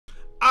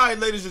All right,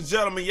 ladies and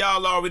gentlemen,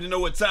 y'all already know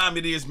what time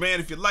it is,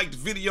 man. If you like the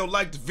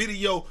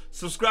video,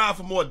 subscribe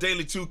for more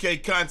daily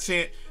 2K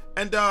content.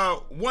 And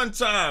one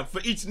time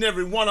for each and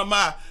every one of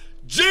my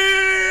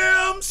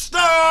gym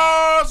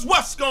stars.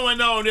 What's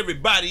going on,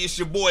 everybody? It's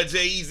your boy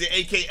Eazy,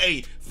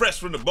 aka Fresh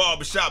from the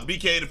Barbershop,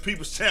 BK the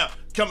People's Champ,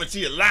 coming to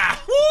you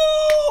live.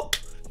 Woo!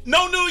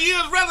 No New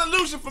Year's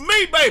resolution for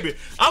me, baby.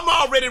 I'm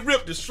already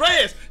ripped to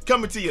shreds,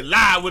 coming to you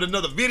live with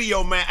another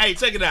video, man. Hey,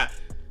 check it out.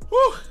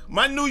 Woo!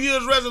 My New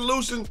Year's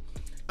resolution,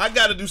 I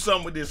gotta do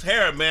something with this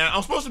hair, man.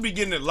 I'm supposed to be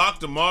getting it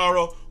locked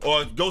tomorrow,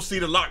 or go see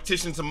the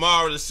loctician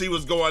tomorrow to see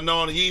what's going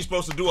on. And you ain't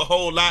supposed to do a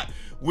whole lot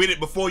with it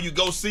before you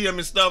go see him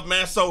and stuff,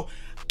 man. So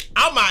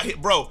I'm out here,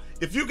 bro.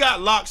 If you got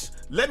locks,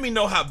 let me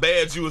know how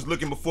bad you was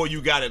looking before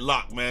you got it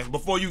locked, man.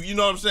 Before you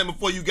know what I'm saying?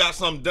 Before you got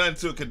something done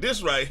to it. Cause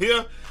this right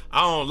here,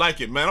 I don't like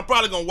it, man. I'm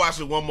probably gonna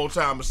watch it one more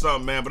time or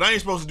something, man. But I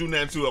ain't supposed to do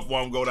nothing to it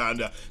before I'm go down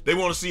there. They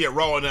want to see it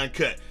raw and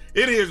uncut.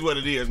 It is what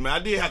it is, man. I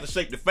did have to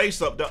shake the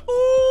face up though. Ooh,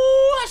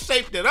 I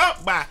shaped it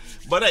up, by.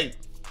 But hey,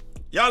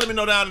 y'all let me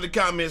know down in the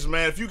comments,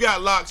 man. If you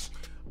got locks,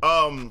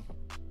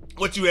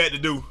 what you had to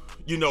do,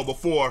 you know,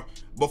 before,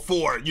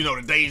 you know,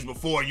 the days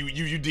before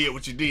you did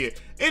what you did.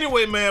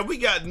 Anyway, man, we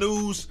got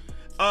news.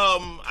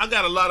 I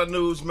got a lot of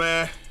news,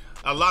 man.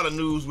 A lot of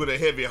news with a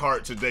heavy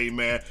heart today,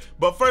 man.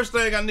 But first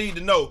thing I need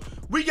to know,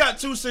 we got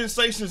two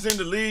sensations in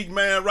the league,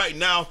 man, right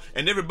now,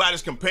 and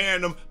everybody's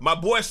comparing them. My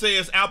boy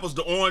says apples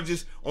to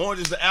oranges,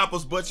 oranges to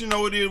apples, but you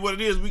know it is what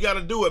it is. We got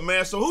to do it,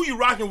 man. So who you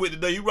rocking with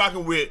today? You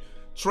rocking with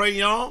Trae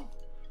Young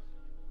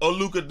or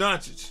Luka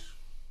Doncic?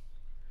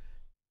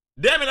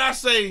 Damn it, I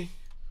say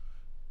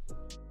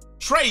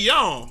Trae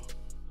Young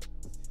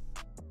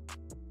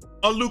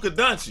or Luka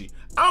Doncic.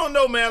 I don't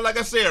know, man. Like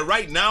I said,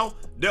 right now,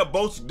 they're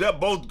both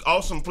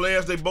awesome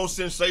players. They both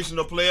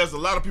sensational players. A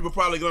lot of people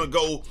probably gonna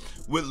go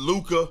with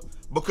Luka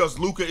because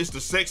Luka is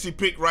the sexy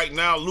pick right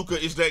now. Luka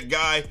is that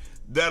guy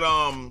that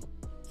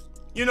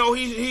you know,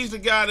 he's the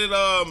guy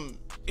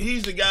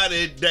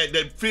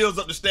that fills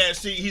up the stat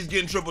sheet. He's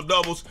getting triple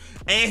doubles,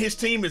 and his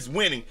team is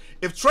winning.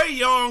 If Trae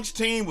Young's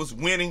team was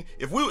winning,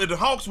 if the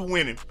Hawks were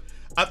winning,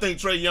 I think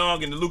Trae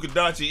Young and the Luka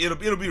Doncic,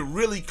 it'll be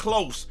really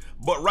close.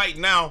 But right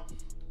now,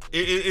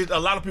 a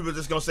lot of people are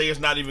just gonna say it's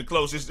not even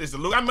close. It's the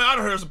Luka. I mean, I've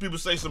heard some people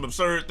say some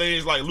absurd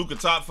things like Luka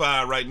top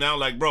 5 right now.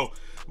 Like, bro,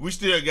 we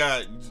still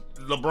got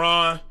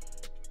LeBron,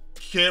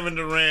 Kevin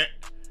Durant,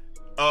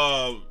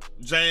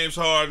 James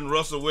Harden,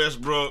 Russell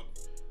Westbrook.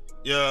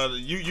 Yeah,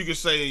 you could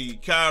say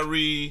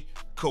Kyrie,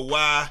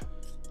 Kawhi,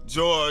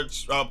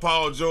 George,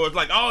 Paul George,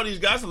 like all these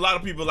guys. A lot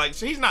of people like,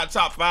 he's not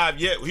top 5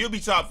 yet. He'll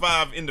be top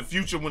 5 in the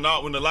future when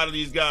a lot of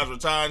these guys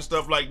retire and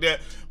stuff like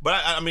that. But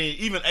I mean,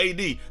 even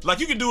AD, like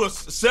you can do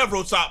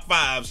several top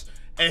 5s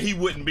and he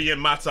wouldn't be in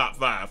my top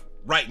 5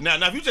 right now.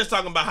 Now, if you're just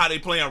talking about how they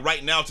playing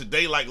right now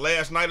today, like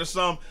last night or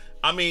something,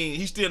 I mean,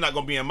 he's still not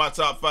gonna be in my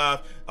top 5.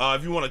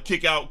 If you want to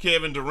kick out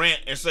Kevin Durant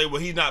and say, well,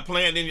 he's not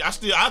playing, then I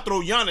throw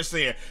Giannis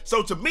in.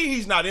 So to me,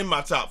 he's not in my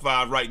top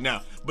 5 right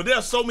now. But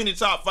there's so many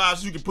top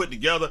 5s you can put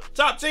together.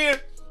 Top 10,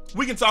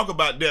 we can talk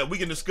about that. We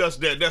can discuss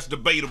that. That's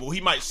debatable.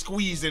 He might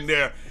squeeze in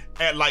there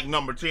at like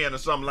number 10 or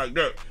something like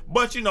that.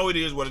 But you know, it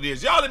is what it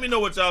is. Y'all let me know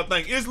what y'all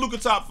think. Is Luka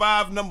top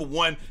 5, number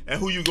 1, and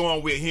who you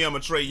going with, him or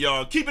Trae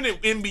Young? Keeping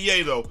it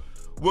NBA though.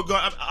 We're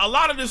going. A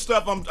lot of this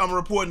stuff I'm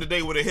reporting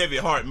today with a heavy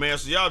heart, man.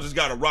 So y'all just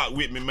gotta rock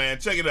with me, man.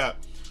 Check it out.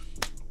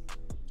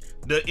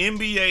 The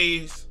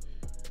NBA's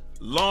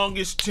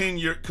longest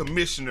tenured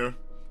commissioner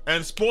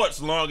and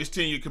sports longest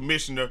tenured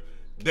commissioner,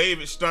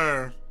 David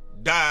Stern,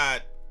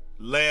 died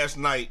last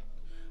night.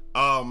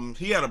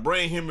 He had a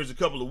brain hemorrhage a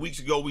couple of weeks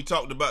ago. We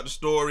talked about the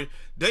story.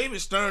 David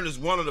Stern is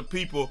one of the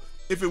people.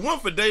 If it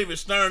weren't for David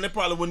Stern, there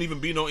probably wouldn't even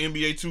be no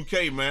NBA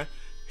 2K, man.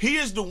 He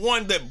is the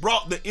one that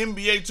brought the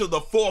NBA to the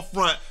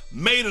forefront,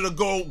 made it a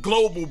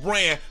global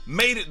brand,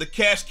 made it the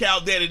cash cow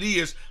that it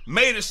is,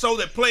 made it so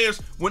that players,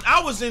 when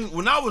I was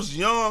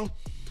young,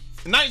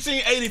 in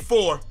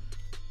 1984,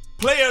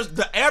 players,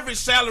 the average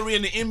salary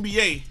in the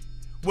NBA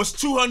was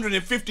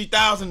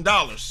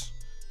 $250,000.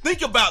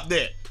 Think about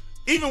that.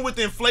 Even with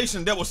the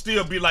inflation, that would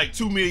still be like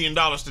 $2 million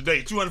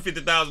today.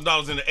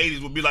 $250,000 in the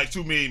 80s would be like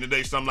 $2 million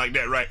today, something like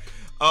that, right?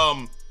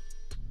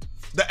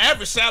 The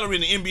average salary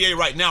in the NBA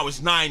right now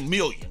is $9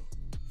 million.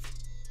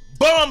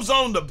 Bums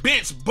on the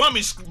bench,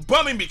 bummy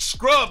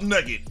McScrub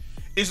Nugget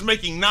is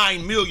making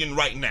 $9 million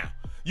right now.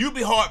 You'd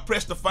be hard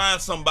pressed to find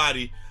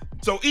somebody.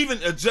 So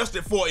even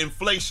adjusted for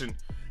inflation,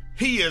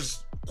 he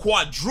is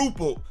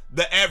quadrupled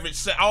the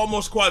average,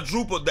 almost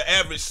quadrupled the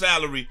average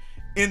salary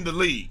in the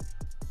league.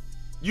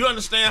 You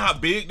understand how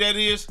big that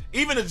is?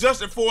 Even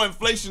adjusted for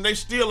inflation, they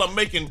still are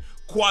making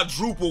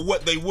quadruple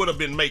what they would have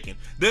been making.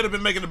 They'd have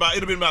been making about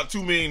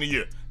 $2 million a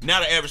year. Now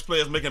the average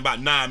player is making about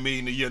 $9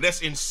 million a year.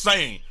 That's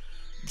insane.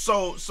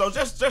 So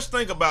just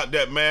think about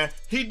that, man.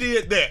 He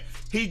did that.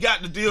 He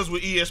got the deals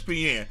with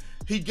ESPN.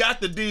 He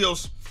got the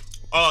deals,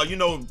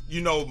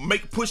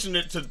 pushing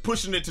it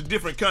to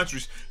different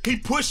countries. He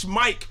pushed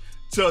Mike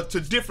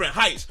to different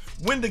heights.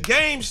 When the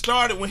game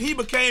started, when he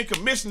became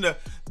commissioner,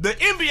 the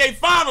NBA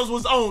Finals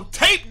was on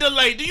tape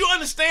delay. Do you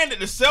understand that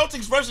the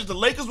Celtics versus the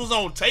Lakers was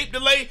on tape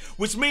delay,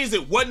 which means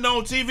it wasn't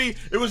on TV?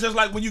 It was just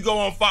like when you go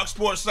on Fox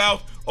Sports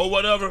South or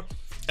whatever,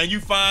 and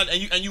you find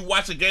and you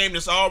watch a game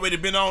that's already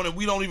been on, and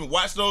we don't even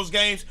watch those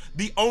games.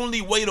 The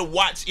only way to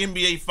watch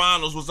NBA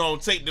Finals was on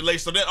tape delay.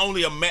 So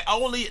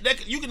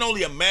that you can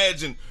only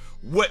imagine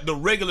what the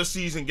regular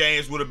season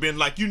games would have been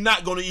like. You're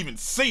not going to even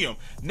see them.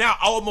 Now,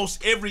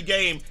 almost every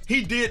game,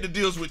 he did the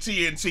deals with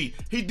TNT.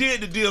 He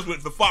did the deals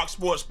with the Fox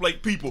Sports Play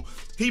people.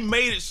 He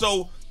made it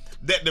so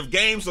that the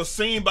games are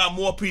seen by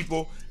more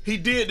people. He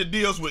did the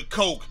deals with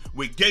Coke,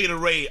 with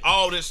Gatorade,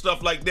 all that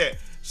stuff like that.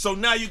 So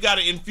now you got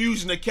an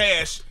infusion of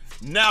cash.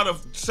 Now the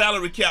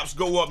salary caps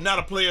go up. Now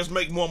the players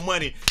make more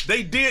money.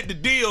 They did the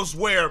deals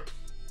where,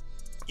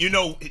 you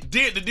know,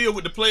 did the deal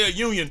with the player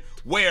union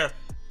where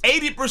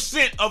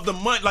 80% of the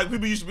money, like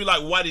people used to be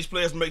like, why these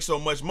players make so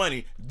much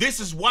money? This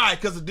is why,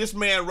 because of this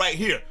man right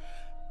here.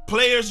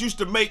 Players used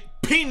to make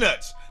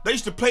peanuts. They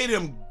used to pay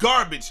them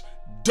garbage,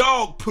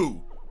 dog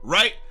poo,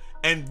 right?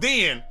 And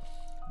then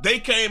they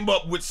came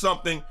up with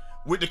something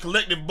with the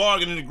collective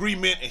bargaining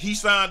agreement, and he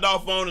signed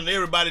off on it, and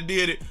everybody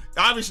did it.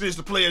 Obviously, it's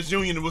the players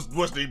union was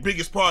the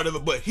biggest part of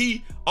it, but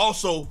he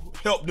also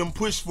helped them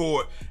push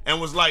for it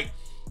and was like,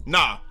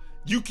 nah,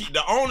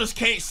 the owners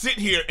can't sit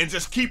here and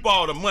just keep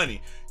all the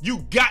money.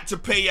 You got to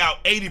pay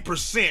out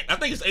 80%. I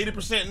think it's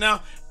 80%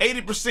 now.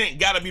 80%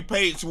 got to be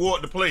paid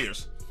toward the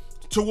players,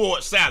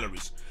 toward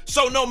salaries.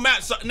 So no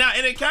matter now,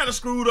 and it kind of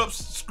screwed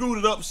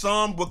it up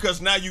some,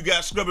 because now you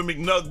got Scrubby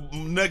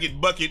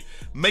McNugget Bucket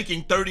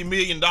making $30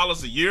 million a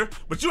year,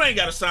 but you ain't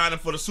got to sign him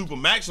for the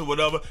Supermax or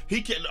whatever.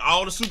 He can,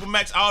 all the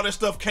Supermax, all that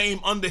stuff came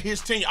under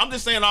his tenure. I'm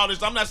just saying all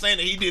this. I'm not saying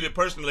that he did it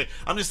personally.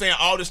 I'm just saying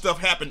all this stuff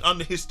happened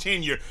under his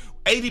tenure.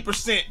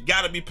 80%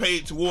 got to be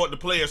paid toward the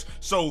players,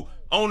 so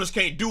owners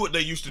can't do what they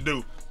used to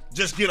do.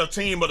 Just get a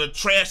team of the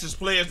trashiest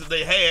players that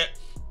they had,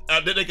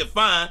 that they could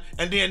find,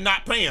 and then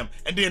not pay them,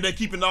 and then they're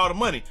keeping all the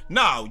money.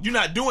 No, you're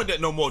not doing that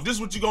no more. This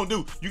is what you're gonna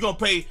do. You're gonna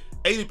pay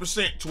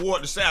 80%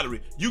 toward the salary.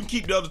 You can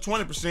keep the other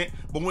 20%,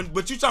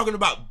 but you're talking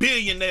about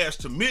billionaires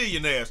to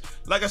millionaires.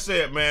 Like I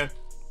said, man,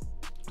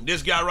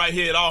 this guy right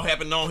here, it all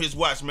happened on his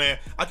watch, man.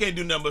 I can't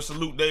do nothing but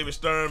salute David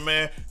Stern,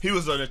 man. He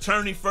was an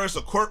attorney first,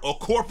 a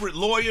corporate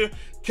lawyer,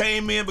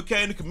 came in,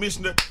 became the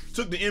commissioner,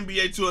 took the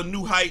NBA to a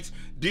new heights,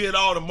 did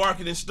all the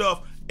marketing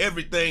stuff,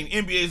 everything.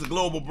 NBA is a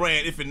global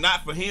brand. If it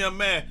not for him,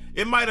 man,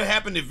 it might have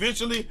happened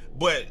eventually,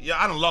 but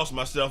yeah, I done lost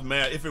myself,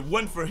 man. If it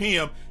wasn't for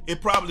him, it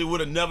probably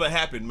would have never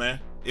happened, man.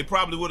 It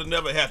probably would have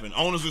never happened.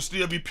 Owners would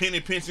still be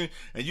penny pinching,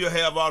 and you'll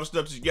have all the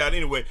stuff that you got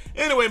anyway.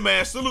 Anyway,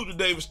 man, salute to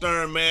David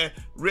Stern, man.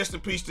 Rest in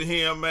peace to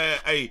him, man.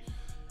 Hey,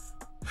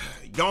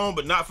 gone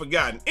but not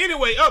forgotten.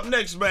 Anyway, up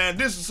next, man,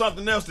 this is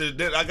something else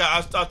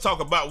that I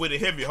talk about with a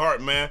heavy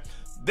heart, man.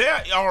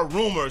 There are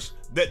rumors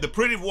that the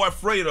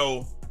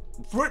Prettyboyfredo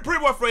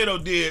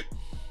did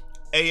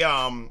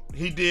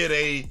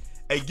a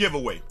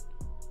giveaway,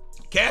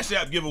 Cash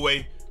App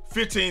giveaway,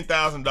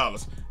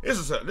 $15,000.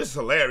 This is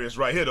hilarious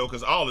right here though,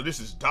 because all of this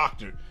is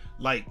doctored.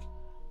 Like,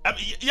 I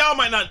mean, y'all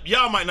might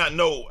not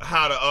know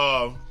how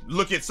to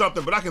look at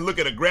something, but I can look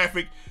at a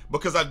graphic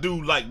because I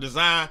do like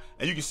design,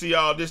 and you can see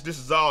all this. This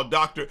is all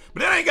doctored,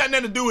 but that ain't got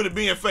nothing to do with it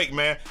being fake,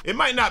 man. It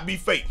might not be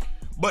fake,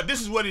 but this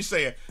is what he's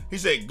saying. He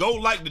said, go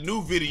like the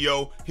new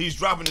video. He's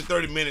dropping in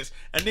 30 minutes.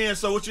 And then,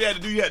 so what you had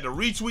to do, you had to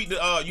retweet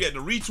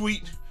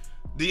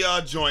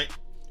the joint.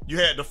 You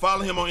had to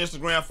follow him on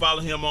Instagram,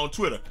 follow him on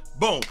Twitter.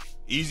 Boom.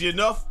 Easy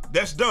enough.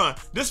 That's done.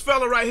 This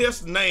fella right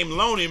here's named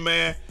Loney,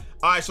 man.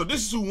 All right, so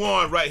this is who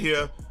won right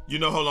here. You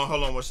know, hold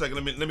on one second.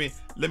 Let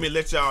me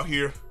let y'all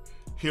hear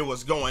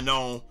what's going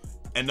on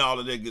and all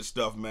of that good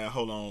stuff, man.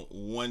 Hold on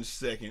 1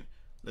 second.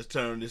 Let's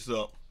turn this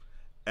up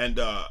and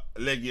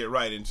let's get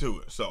right into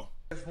it. So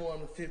this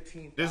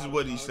is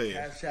what he said.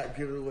 Cash App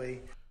giveaway.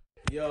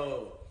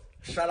 Yo,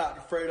 shout out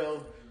to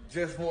Fredo.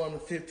 Just won the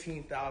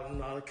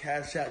 $15,000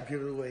 Cash App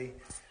giveaway.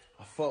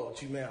 I fuck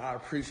with you, man. I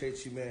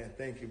appreciate you, man.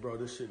 Thank you, bro.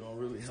 This shit gonna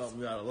really help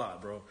me out a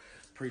lot, bro.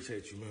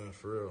 Appreciate you, man,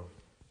 for real.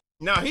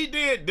 Now, he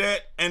did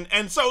that,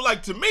 and so,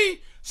 like, to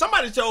me,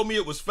 somebody told me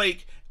it was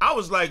fake. I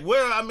was like,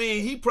 well, I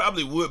mean, he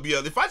probably would be.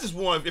 If I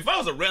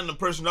was a random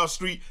person off the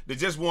street that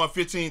just won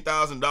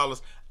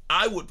 $15,000,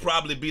 I would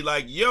probably be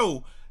like,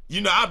 yo,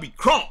 you know, I'd be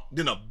crunk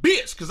than a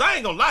bitch, because I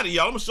ain't gonna lie to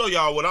y'all. I'm gonna show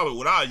y'all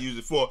what I use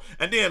it for.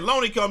 And then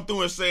Loney come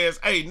through and says,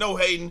 hey, no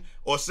hating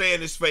or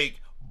saying it's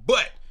fake,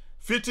 but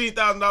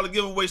 $15,000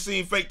 giveaway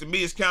seemed fake to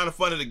me. It's kind of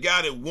funny. The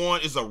guy that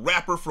won is a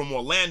rapper from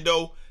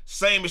Orlando,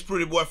 same as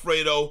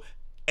Prettyboyfredo,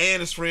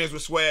 and is friends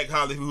with Swag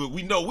Hollywood.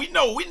 We know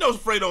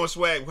Fredo and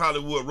Swag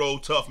Hollywood roll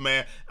tough,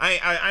 man.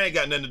 I ain't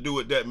got nothing to do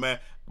with that, man.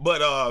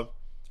 But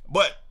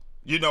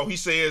you know, he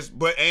says,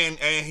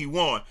 and he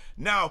won.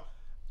 Now,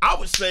 I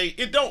would say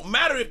it don't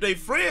matter if they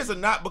friends or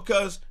not,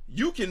 because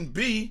you can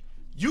be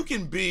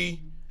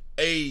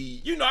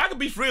I could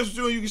be friends with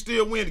you and you can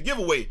still win the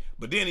giveaway.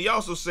 But then he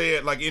also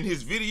said, like, in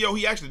his video,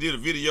 he actually did a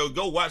video.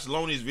 Go watch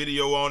Loney's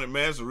video on it,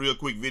 man. It's a real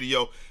quick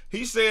video.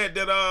 He said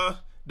that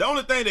The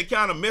only thing that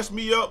kind of messed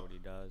me up. What he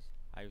does.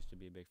 I used to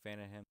be a big fan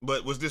of him.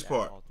 But was this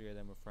part? All three of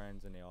them were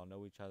friends and they all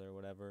know each other or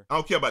whatever. I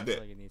don't care about I feel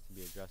that. like it needs to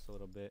be addressed a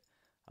little bit.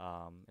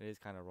 It is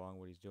kind of wrong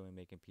what he's doing,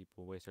 making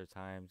people waste their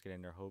time,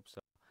 getting their hopes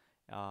up.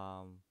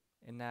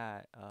 In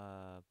that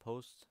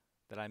post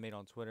that I made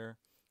on Twitter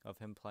of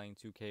him playing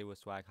 2K with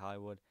Swag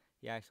Hollywood,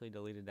 he actually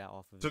deleted that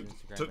off of his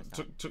Instagram.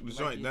 Took the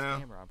joint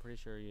down. I'm pretty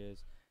sure he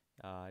is.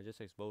 I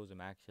just exposed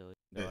him actually.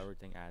 You know,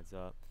 everything adds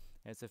up.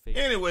 And it's a fake.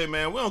 Anyway,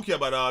 man, we don't care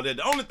about all that.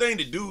 The only thing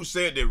the dude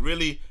said that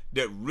really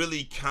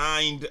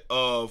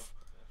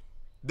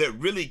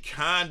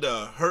kind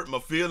of hurt my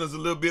feelings a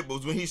little bit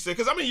was when he said,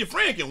 because I mean, your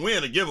friend can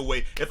win a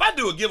giveaway. If I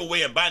do a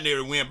giveaway and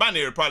Binary win,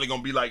 Binary probably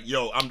gonna be like,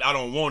 yo, I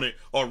don't want it,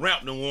 or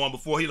Ramp done won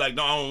before. He like,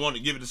 no, I don't want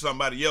to give it to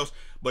somebody else.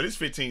 But it's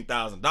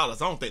 $15,000. I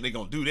don't think they're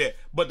gonna do that.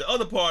 But the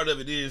other part of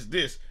it is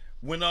this: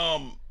 when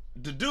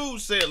the dude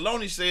said,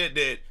 Loney said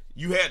that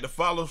you had to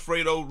follow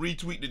Fredo,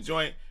 retweet the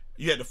joint,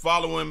 you had to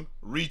follow him,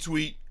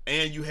 retweet,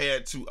 and you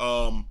had to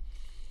hold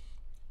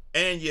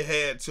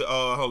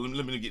on,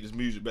 let me get this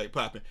music back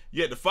popping.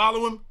 You had to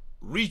follow him,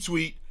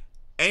 retweet,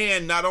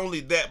 and not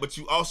only that, but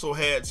you also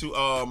had to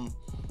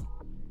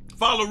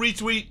follow,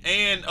 retweet,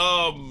 and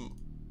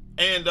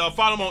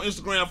follow him on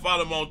Instagram,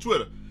 follow him on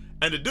Twitter.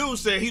 And the dude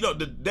said he don't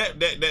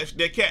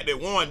that cat that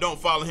won don't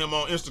follow him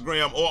on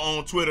Instagram or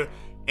on Twitter,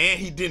 and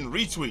he didn't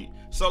retweet.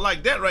 So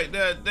like that right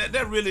there,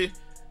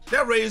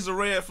 that raised a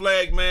red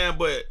flag, man.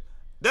 But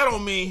that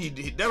don't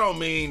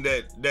mean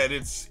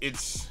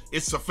that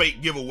it's a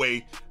fake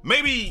giveaway.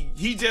 Maybe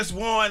he just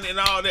won and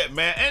all that,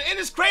 man. And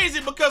it's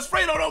crazy because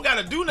Fredo don't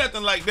gotta do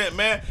nothing like that,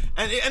 man.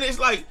 And it's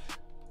like,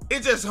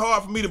 it's just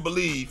hard for me to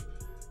believe.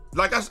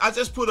 Like I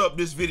just put up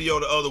this video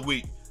the other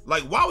week.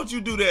 Like, why would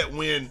you do that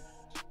when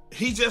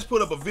he just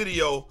put up a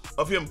video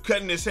of him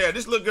cutting his hair?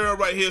 This little girl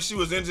right here, she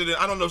was injured in,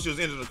 I don't know if she was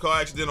injured in a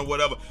car accident or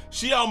whatever.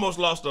 She almost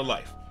lost her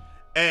life.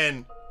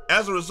 And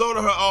as a result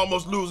of her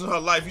almost losing her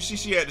life, you see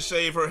she had to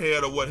shave her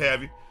head or what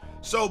have you.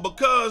 So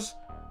because,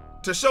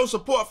 to show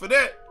support for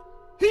that,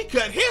 he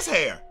cut his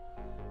hair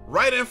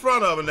right in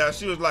front of her. Now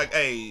she was like,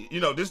 hey, you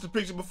know, this is the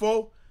picture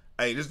before?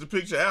 Hey, this is the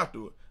picture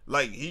afterward.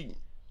 Like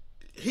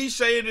he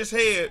shaved his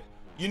head,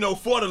 you know,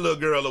 for the little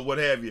girl or what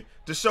have you,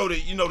 to show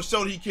that, you know, to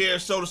show that he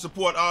cares, show the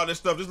support, all that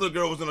stuff. This little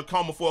girl was in a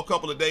coma for a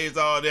couple of days,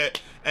 all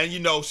that, and you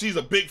know, she's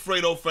a big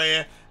Fredo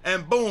fan,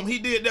 and boom, he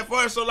did that for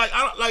her. So like,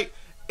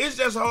 it's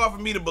just hard for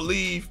me to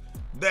believe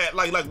that,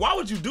 like why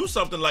would you do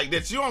something like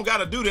that? You don't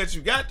gotta do that.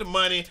 You got the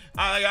money.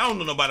 I don't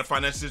know about the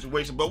financial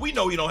situation, but we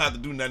know he don't have to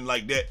do nothing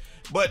like that.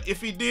 But if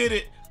he did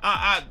it,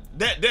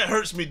 that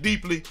hurts me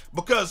deeply,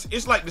 because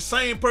it's like the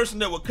same person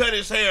that would cut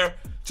his hair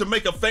to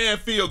make a fan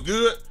feel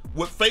good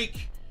would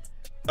fake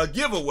a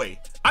giveaway.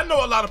 I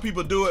know a lot of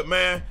people do it,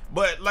 man,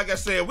 but like I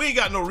said, we ain't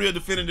got no real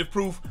definitive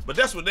proof, but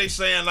that's what they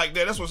saying like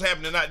that. That's what's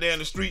happening out there in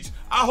the streets.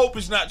 I hope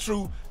it's not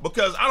true,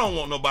 because I don't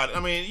want nobody,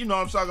 I mean, you know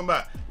what I'm talking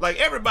about. Like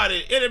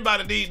anybody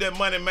need that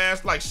money, man.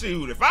 It's like,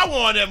 shoot, if I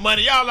want that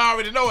money, y'all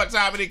already know what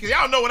time it is, because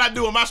y'all know what I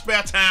do in my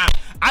spare time.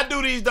 I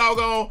do these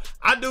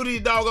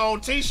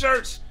doggone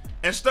t-shirts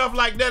and stuff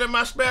like that in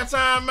my spare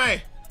time,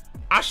 man.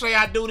 I say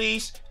I do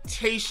these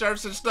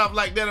t-shirts and stuff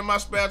like that in my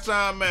spare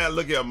time, man.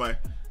 Look here, man.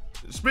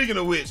 Speaking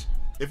of which,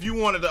 if you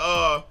want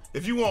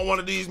one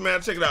of these,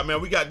 man, check it out,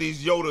 man. We got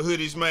these Yoda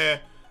hoodies, man.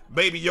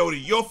 Baby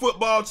Yoda, your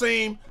football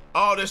team,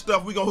 all this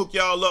stuff, we gonna hook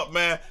y'all up,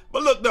 man.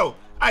 But look though,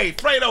 hey,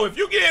 Fredo, if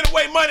you getting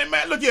away money,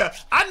 man, look here.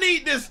 I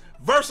need this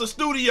Versa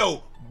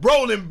Studio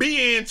Brolin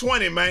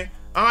BN20, man.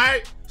 All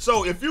right.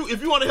 So if you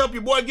want to help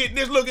your boy get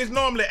this, look, it's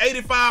normally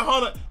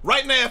 $8,500.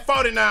 Right now,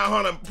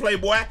 $4,900,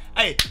 Playboy.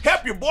 Hey,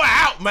 help your boy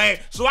out, man,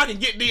 so I can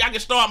get these. I can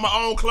start my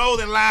own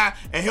clothing line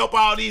and help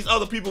all these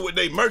other people with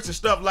their merch and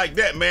stuff like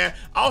that, man.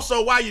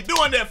 Also, while you're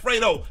doing that,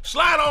 Fredo,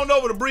 slide on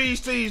over to Breeze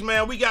Tees,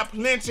 man. We got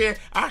plenty.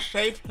 I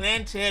say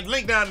plenty.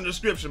 Link down in the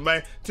description,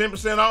 man.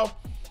 10% off.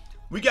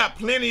 We got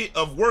plenty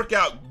of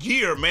workout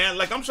gear, man.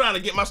 Like, I'm trying to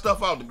get my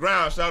stuff off the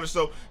ground, so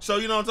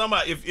you know what I'm talking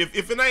about.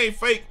 If it ain't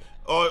fake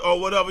or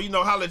whatever, you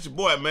know, holla at your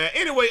boy, man.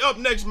 Anyway, up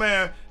next,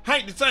 man,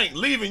 Hankdatank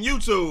leaving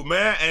YouTube,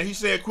 man, and he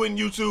said quitting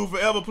YouTube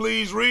forever,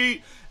 please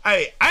read.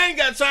 Hey, I ain't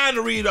got time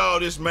to read all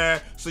this,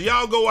 man, so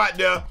y'all go out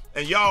there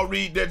and y'all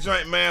read that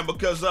joint, man,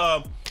 because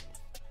go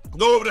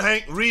over to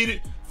Hank, read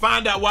it,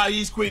 find out why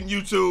he's quitting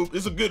YouTube.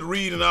 It's a good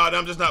read and all that.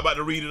 I'm just not about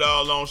to read it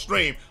all on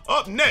stream.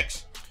 Up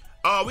next,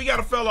 we got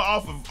a fella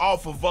off of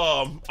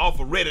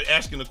Reddit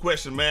asking a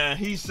question, man.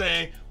 He's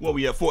saying, well,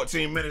 we have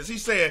 14 minutes. He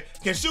said,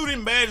 can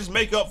shooting badges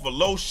make up for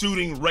low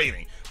shooting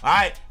rating? All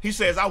right. He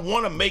says, I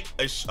want to make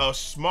a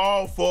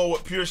small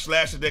forward pure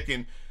slasher that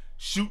can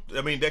shoot. I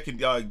mean,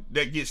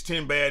 that gets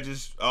 10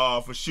 badges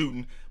for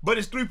shooting, but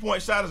his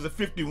 3-point shot is a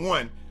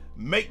 51.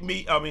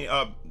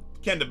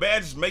 Can the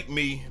badges make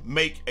me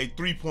make a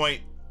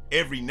 3-point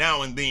every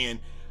now and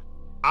then?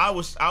 I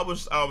mean,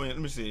 let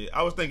me see.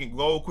 I was thinking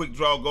gold, quick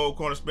draw, gold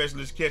corner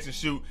specialist, catch and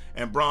shoot,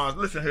 and bronze.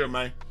 Listen here,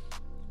 man.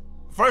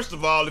 First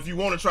of all, if you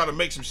want to try to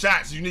make some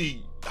shots, you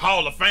need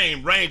Hall of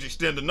Fame range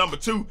extender. Number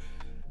 2,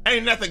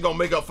 Ain't nothing gonna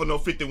make up for no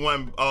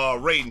 51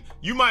 rating.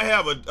 You might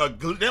have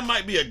there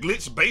might be a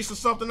glitch base or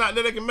something out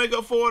there that can make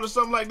up for it or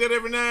something like that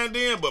every now and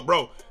then, but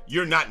bro,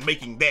 you're not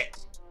making that.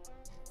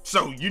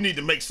 So you need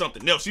to make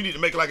something else. You need to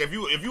make, like, if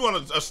you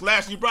want a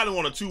slash, you probably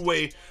want a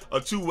two-way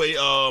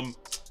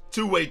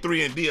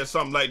 3-and-D or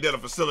something like that, a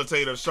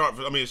facilitator, sharp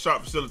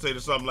facilitator,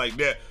 something like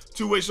that.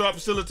 Two-way sharp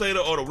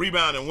facilitator or the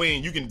rebound and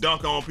wing. You can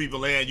dunk on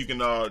people and you can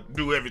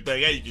do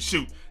everything, and you can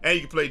shoot, and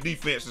you can play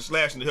defense and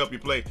slashing to help you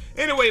play.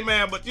 Anyway,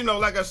 man, but you know,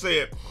 like I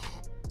said,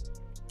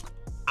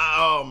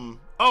 on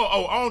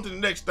to the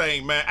next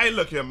thing, man. Hey,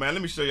 look here, man.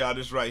 Let me show y'all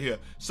this right here.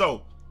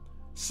 So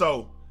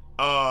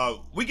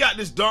we got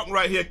this dunk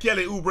right here.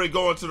 Kelly Oubre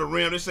going to the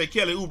rim. They say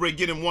Kelly Oubre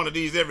getting one of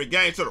these every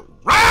game to the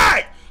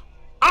right.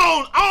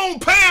 On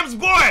Pam's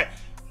boy.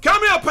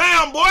 Come here,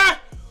 Pam boy.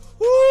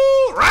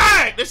 Woo,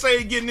 right. They say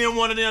he getting in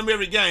one of them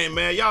every game,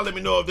 man. Y'all let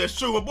me know if that's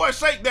true. But boy,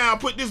 Shakedown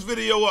put this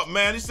video up,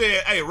 man. He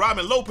said, hey,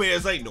 Robin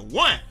Lopez ain't the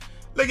one.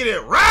 Look at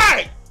it,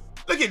 right.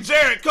 Look at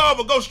Jared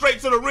Culver go straight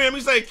to the rim.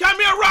 He say, come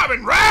here,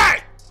 Robin,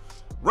 right.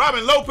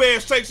 Robin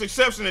Lopez takes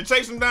exception and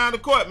chase him down the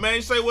court, man.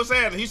 He say, what's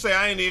happening? He say,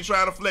 I ain't even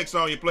trying to flex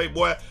on you,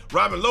 playboy.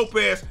 Robin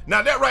Lopez.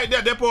 Now that right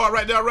there, that part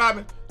right there,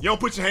 Robin, you don't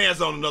put your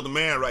hands on another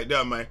man right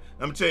there, man.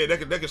 Let me tell you, that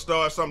could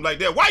start something like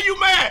that. Why you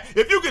mad?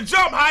 If you could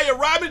jump higher,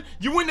 Robin,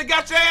 you wouldn't have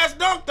got your ass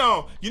dunked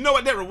on. You know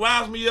what that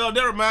reminds me of?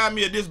 That reminds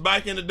me of this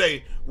back in the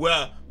day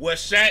where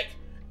Shaq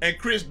and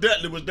Chris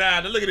Dudley was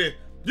down. And look at this.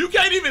 You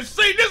can't even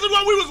see. This is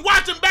what we was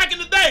watching back in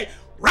the day.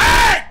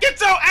 Right! Get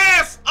your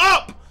ass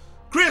up!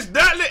 Chris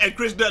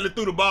Dudley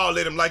threw the ball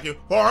at him like you,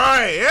 all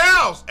right,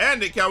 else.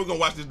 And we're gonna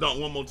watch this dunk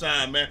one more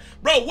time, man.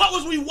 Bro, what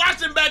was we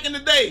watching back in the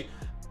day?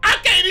 I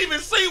can't even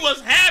see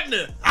what's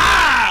happening.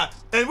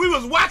 And we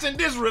was watching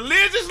this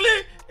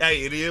religiously.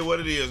 Hey, it is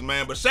what it is,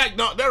 man. But Shaq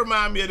dunked, that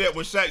remind me of that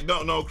when Shaq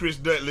dunked on Chris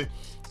Dudley.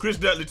 Chris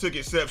Dudley took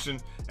exception,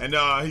 and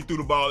he threw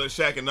the ball at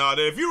Shaq and all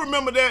that. If you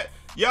remember that,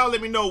 y'all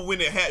let me know when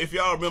it happened. If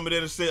y'all remember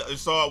that and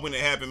saw it when it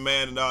happened,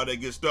 man, and all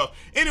that good stuff.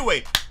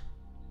 Anyway,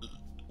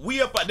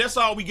 that's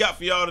all we got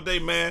for y'all today,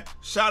 man.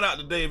 Shout out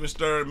to David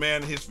Stern,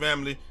 man, and his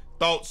family.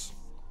 Thoughts,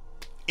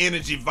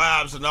 energy,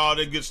 vibes, and all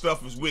that good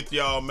stuff is with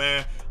y'all,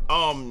 man.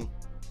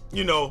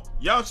 You know,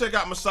 y'all check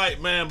out my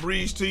site, man,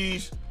 Breeze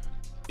Tees.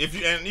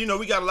 You know,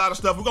 we got a lot of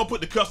stuff. We're gonna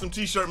put the custom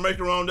t-shirt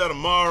maker on there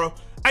tomorrow.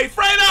 Hey,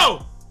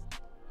 Fredo!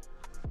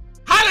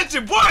 Holla at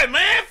your boy,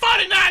 man.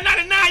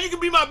 $49.99. You can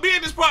be my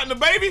business partner,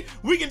 baby.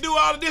 We can do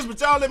all of this, but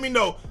y'all let me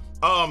know.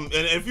 And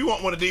if you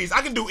want one of these,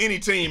 I can do any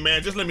team,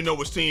 man. Just let me know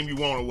which team you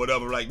want or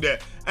whatever like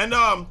that. And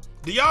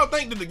do y'all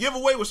think that the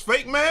giveaway was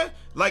fake, man?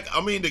 Like,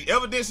 I mean, the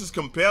evidence is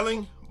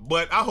compelling,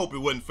 but I hope it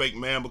wasn't fake,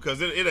 man,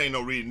 because it ain't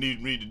no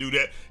need to do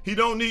that. He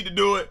don't need to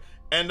do it.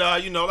 And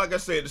you know, like I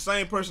said, the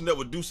same person that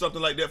would do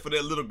something like that for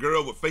that little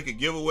girl would fake a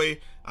giveaway.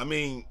 I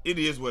mean, it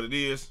is what it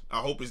is. I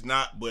hope it's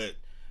not, but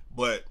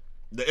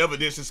the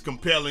evidence is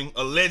compelling,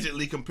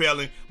 allegedly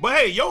compelling. But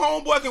hey, your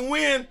homeboy can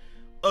win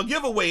a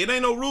giveaway. It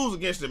ain't no rules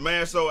against it,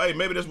 man. So hey,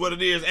 maybe that's what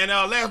it is. And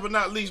last but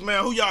not least,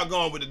 man, who y'all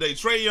going with today?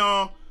 Trae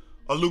Young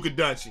or Luka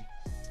Doncic?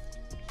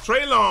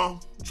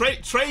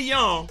 Trae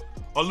Young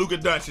or Luka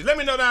Doncic? Let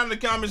me know down in the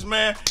comments,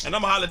 man. And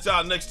I'm gonna holler at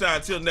y'all next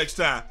time. Till next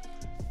time,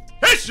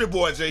 it's your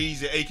boy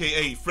Eazy,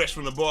 aka Fresh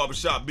from the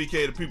Barbershop,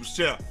 BK the People's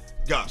Champ.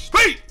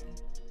 Godspeed.